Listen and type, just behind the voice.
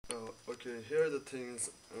Okay, here are the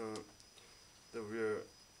things that we're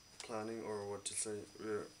planning, or what to say,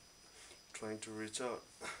 we're trying to reach out.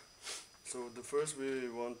 So we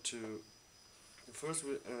want to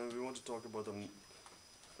talk about the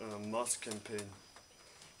mask campaign.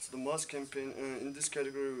 So the mask campaign, in this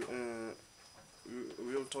category,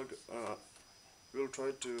 we'll talk. We'll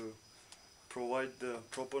try to provide the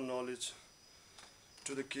proper knowledge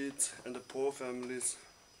to the kids and the poor families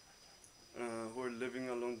who are living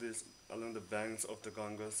along the banks of the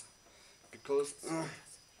Gangas, because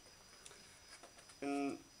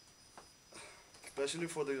in especially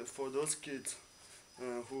for those kids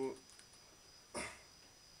who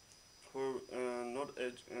who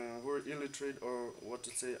are illiterate, or what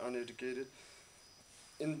to say, uneducated.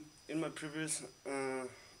 In my previous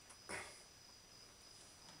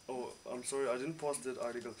oh, I'm sorry, I didn't post that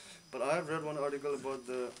article, but I have read one article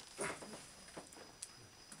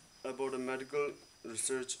about a medical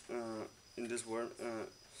research in this world,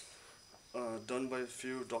 done by a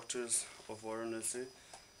few doctors of Varanasi.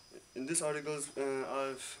 In this articles,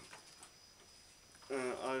 I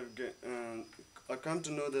come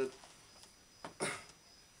to know that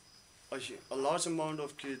a large amount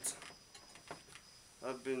of kids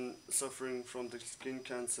have been suffering from the skin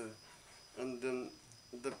cancer, and then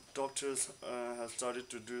the doctors have started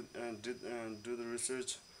to do the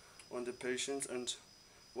research on the patients, and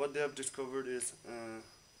what they have discovered is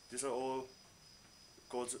these are all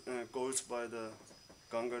caused by the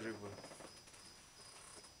Ganga River.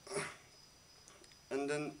 And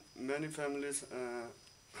then many families,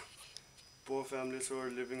 poor families who are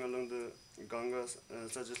living along the Gangas,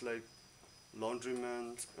 such as like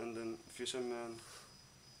laundrymen and then fishermen,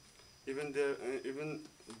 even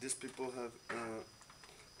these people have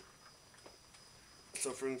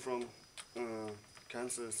suffering from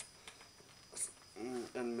cancers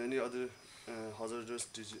and many other hazardous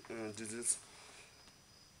diseases.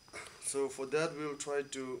 So for that, we will try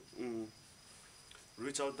to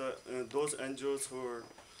reach out those NGOs who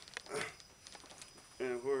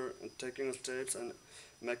are taking steps and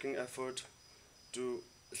making effort to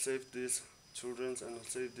save these children and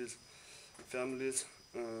save these families,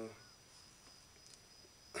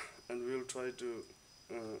 and we will try to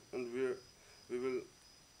we will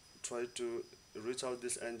try to reach out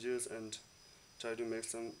these NGOs and try to make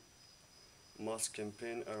some mass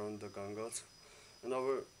campaign around the Gangas. And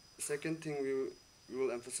our second thing, we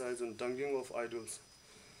will emphasize on dunking of idols.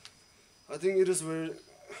 I think it is very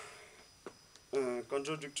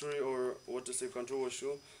contradictory, or what to say,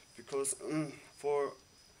 controversial, because for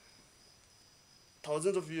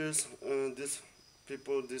thousands of years these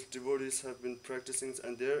devotees have been practicing,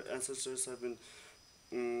 and their ancestors have been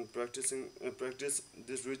practice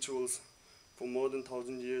these rituals for more than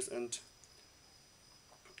 1,000 years, and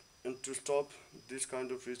to stop these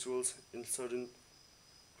kind of rituals in certain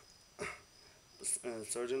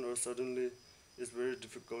or suddenly is very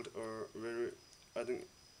difficult, or very, I think,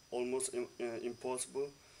 almost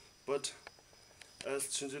impossible. But as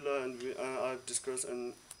Chinjila and I've discussed,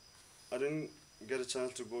 and I didn't get a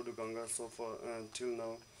chance to go to Ganga so far until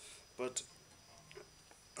now, but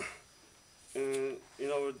in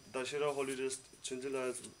our Dashera holidays,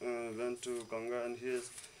 Chinjila went to Ganga, and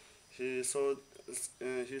he saw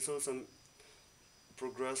some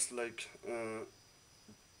progress, like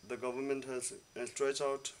the government has stretched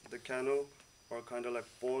out the canal, or kind of like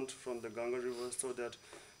pond from the Ganga River, so that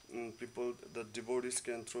the devotees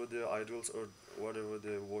can throw their idols or whatever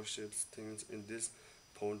they worship things in this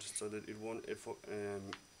pond, so that it won't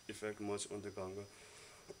affect much on the Ganga.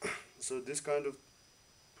 So this kind of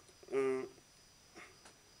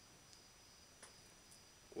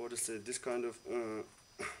this kind of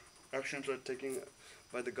actions are taken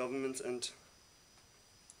by the governments, and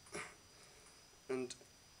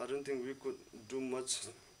I don't think we could do much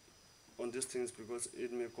on these things, because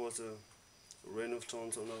it may cause a rain of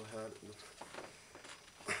stones on our head.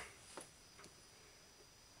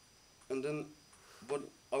 And then, but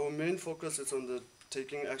our main focus is on the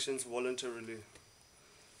taking actions voluntarily.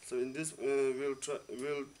 So in this, we'll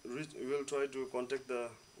try to contact the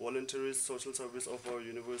voluntary social service of our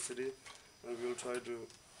university, and we'll try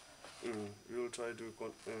to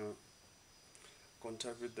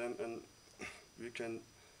contact with them, and we can.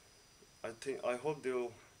 I hope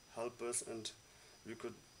they'll help us, and we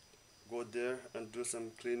could go there and do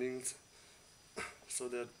some cleanings, so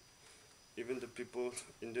that even the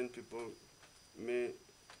Indian people, may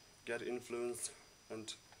get influenced,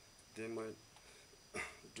 and they might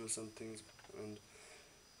do some things. And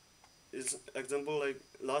is example like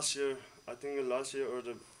last year, I think last year or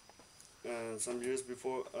some years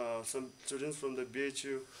before, some students from the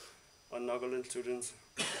BHU, Nagaland students,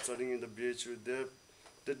 studying in the BHU,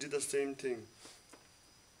 they did the same thing.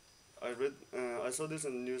 I saw this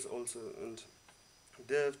in the news also, and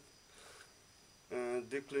they have,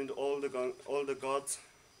 they cleaned all the gods, all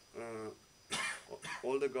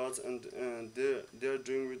the gods, and they are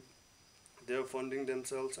doing with, they are funding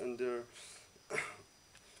themselves, and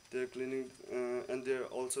they're cleaning, and they're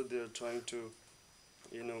trying to,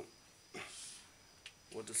 you know,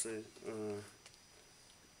 what to say.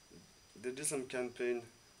 They did some campaign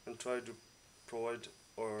and try to provide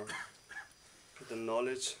or the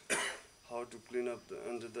knowledge how to clean up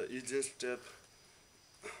and the easiest step.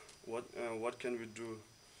 What can we do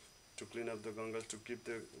to clean up the Ganga, to keep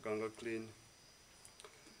the Ganga clean?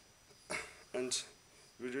 And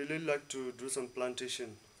we really like to do some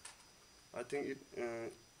plantation. I think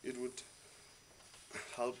it would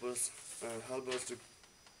help us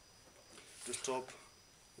to stop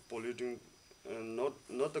polluting, not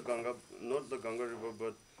the Ganga River,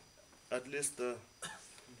 but at least the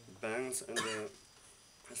banks and the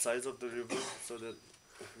sides of the river, so that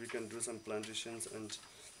we can do some plantations, and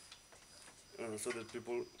so that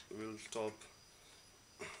people will stop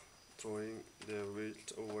throwing their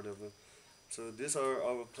waste or whatever. So these are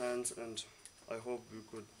our plans, and I hope we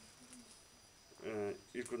could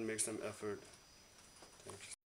it could make some effort. Thanks.